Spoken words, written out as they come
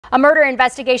A murder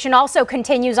investigation also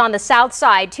continues on the south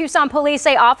side. Tucson police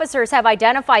say officers have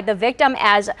identified the victim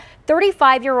as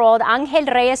 35-year-old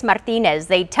Angel Reyes Martinez.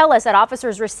 They tell us that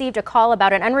officers received a call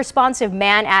about an unresponsive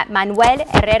man at Manuel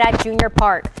Herrera Jr.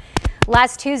 Park.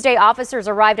 Last Tuesday, officers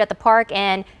arrived at the park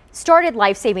and started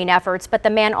life-saving efforts, but the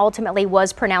man ultimately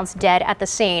was pronounced dead at the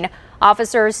scene.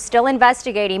 Officers still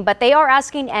investigating, but they are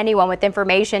asking anyone with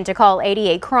information to call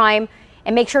 88 Crime.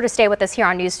 And make sure to stay with us here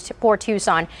on News 4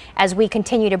 Tucson as we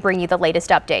continue to bring you the latest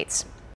updates.